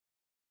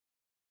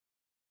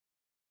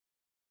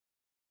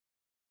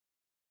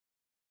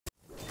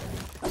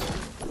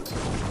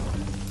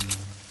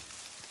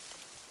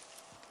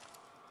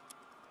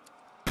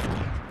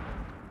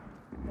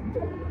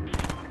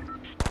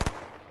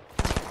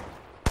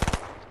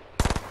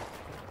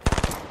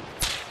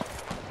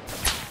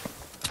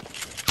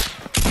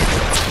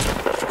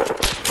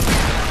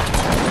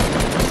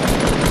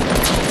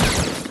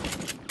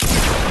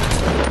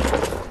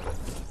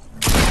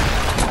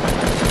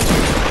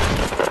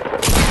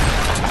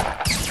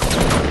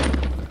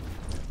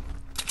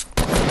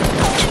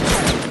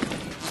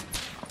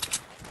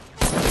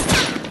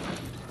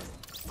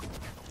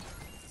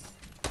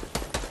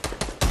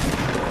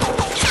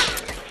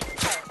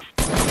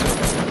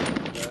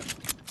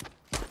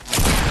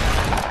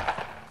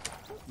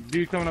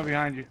Dude coming up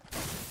behind you.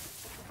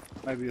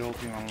 Might be the whole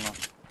team, I don't know.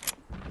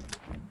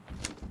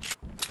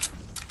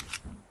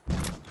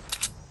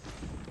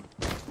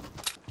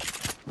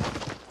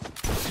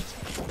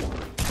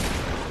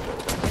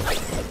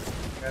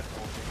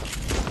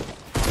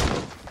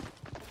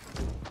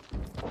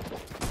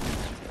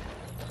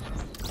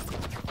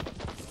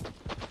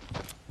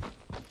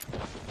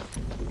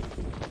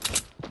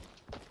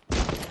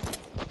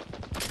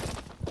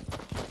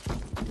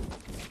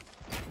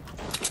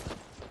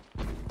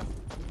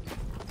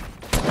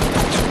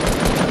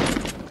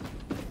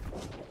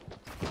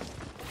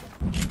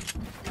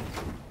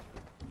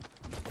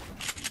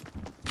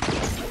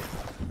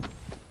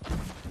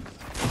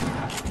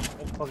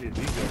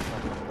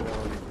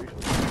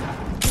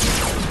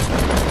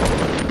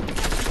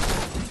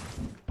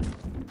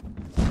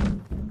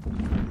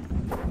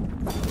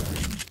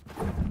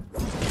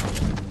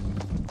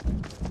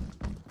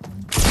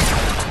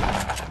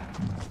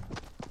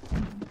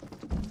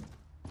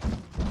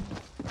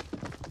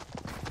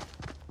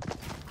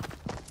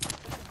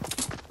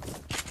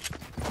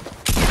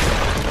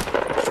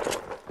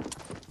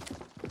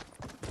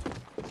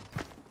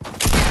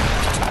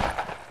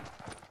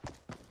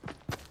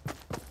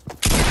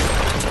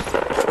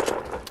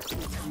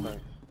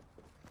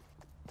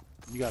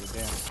 You got it,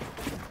 damn.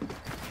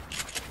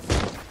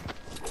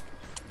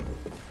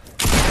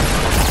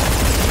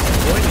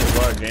 Boy needs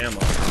large ammo.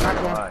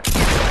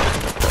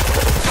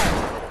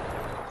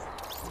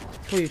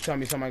 Please tell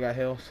me somebody got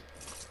heals.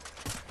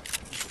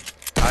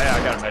 Oh yeah,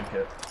 I got a med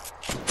kit.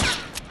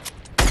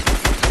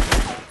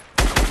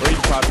 Please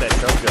pop that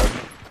choke jug.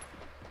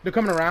 They're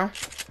coming around.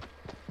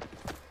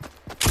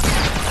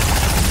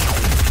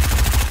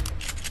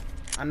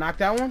 I knocked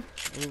that one.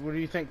 What do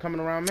you think coming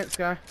around Mint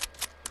Sky?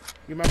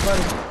 You're my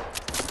buddy.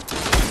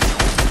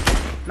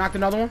 Knocked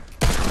another one.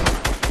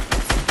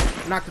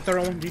 Knocked the third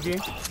one, GG.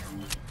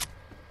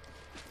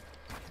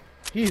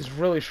 He's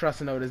really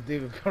stressing over this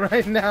dude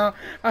right now.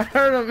 I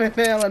heard him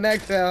inhale and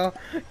exhale.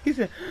 He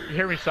said, "You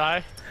hear me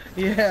sigh?"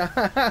 Yeah.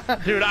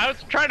 Dude, I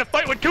was trying to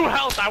fight with 2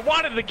 health. I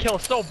wanted the kill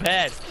so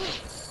bad.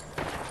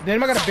 Did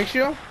anybody got a big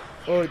shield?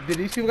 Or did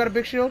these people got a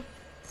big shield?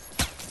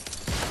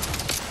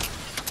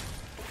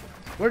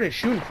 Where are they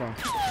shooting from?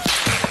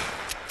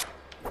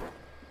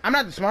 I'm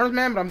not the smartest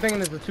man, but I'm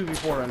thinking it's a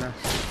 2v4 right now.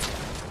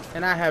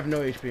 And I have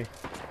no HP.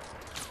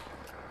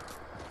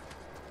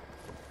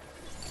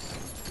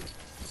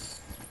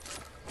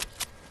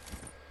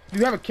 Do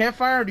you have a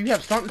campfire? Or do you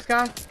have something,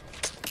 Sky?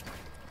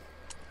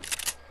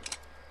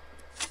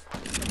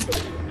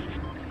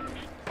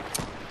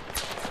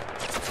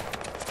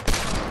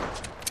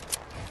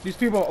 These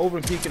people are over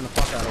peeking the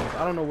fuck out of us.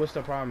 I don't know what's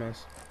the problem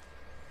is.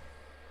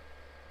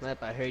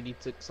 Snipe, I heard you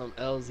took some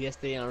L's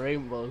yesterday on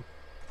Rainbow.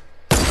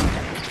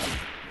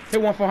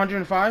 Hit one for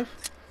 105?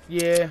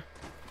 Yeah.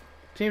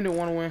 Team didn't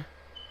want to win.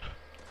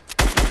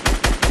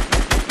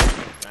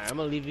 Alright, I'm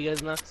gonna leave you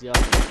guys now, cause y'all.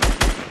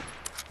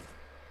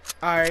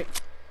 Alright.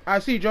 I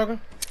see you, Joker.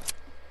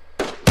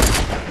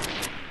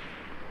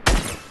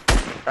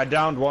 I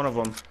downed one of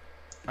them.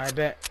 I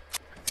bet.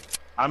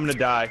 I'm gonna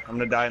die. I'm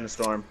gonna die in the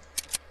storm.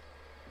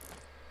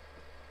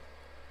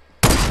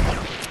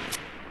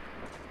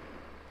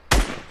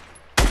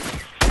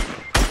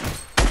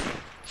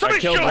 I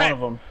killed one of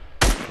them.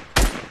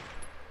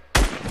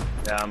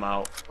 Yeah, I'm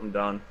out. I'm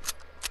done.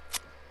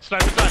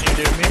 Snipe, it's on you,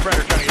 dude. Me and Brett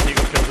are trying to get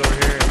eagle kills over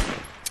here.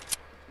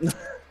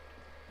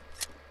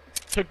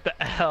 Took the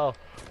L.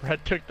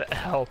 Brett took the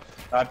L.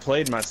 I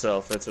played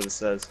myself. That's what it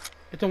says.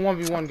 It's a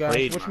 1v1,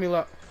 guys. Wish me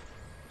luck.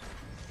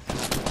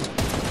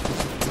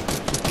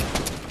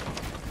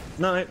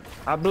 No,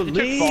 I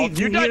believe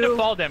you died to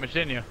fall damage,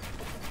 didn't you?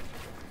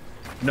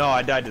 No,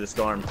 I died to the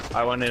storm.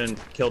 I went in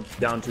and killed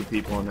down 2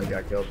 people and then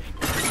got killed.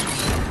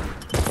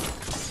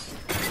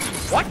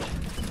 What?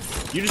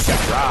 You just got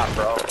robbed,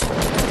 bro.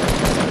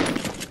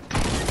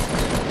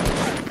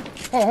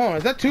 Oh, hold on.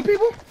 Is that 2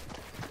 people?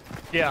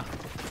 Yeah.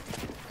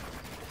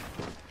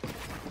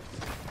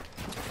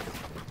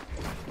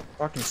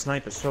 Fucking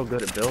Snipe is so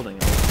good at building.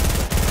 I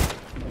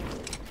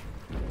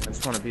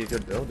just want to be a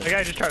good builder. That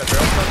guy just tried to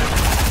barrel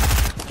something.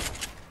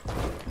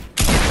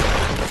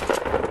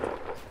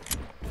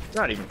 It's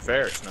not even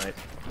fair, Snipe.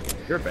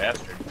 You're a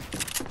bastard.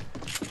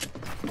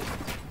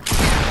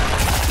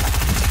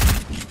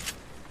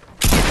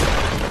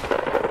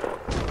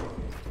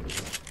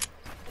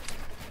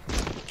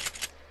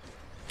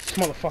 This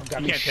motherfucker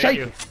got me Can't take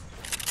shaking. you.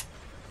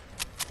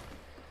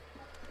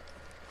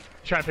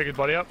 Trying to pick his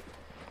buddy up.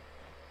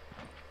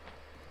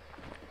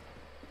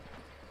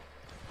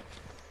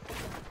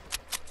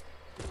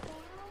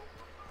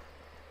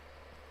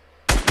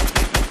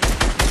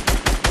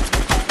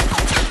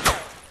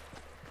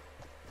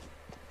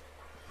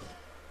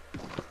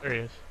 There he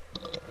is.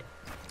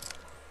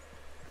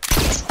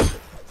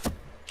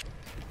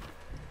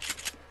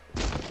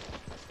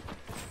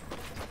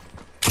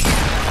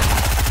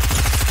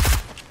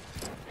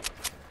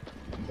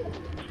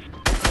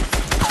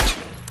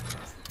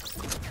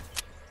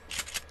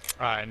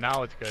 Alright,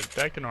 now it's good.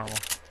 Back to normal.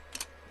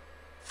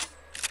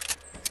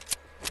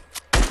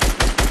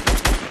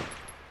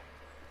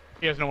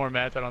 He has no more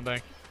mats, I don't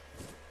think.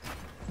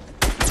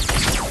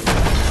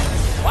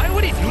 Why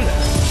would he do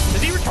that?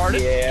 Is he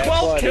retarded? Yeah,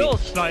 12 buddy.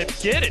 kills, Snipe.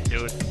 Get it,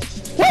 dude.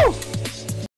 Woo!